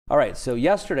All right, so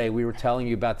yesterday we were telling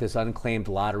you about this unclaimed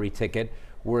lottery ticket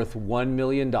worth $1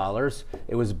 million.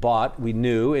 It was bought, we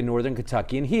knew, in northern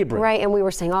Kentucky in Hebron. Right, and we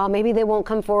were saying, oh, maybe they won't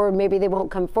come forward, maybe they won't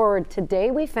come forward.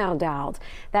 Today we found out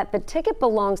that the ticket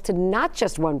belongs to not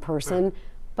just one person,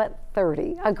 but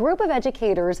 30. A group of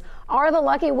educators are the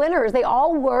lucky winners. They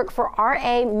all work for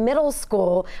R.A. Middle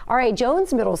School, R.A.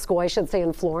 Jones Middle School, I should say,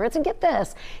 in Florence. And get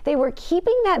this, they were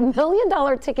keeping that $1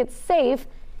 million ticket safe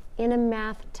in a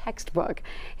math textbook.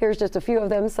 Here's just a few of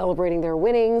them celebrating their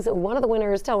winnings. One of the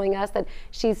winners telling us that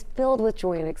she's filled with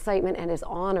joy and excitement and is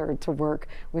honored to work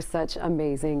with such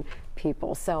amazing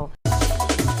people. So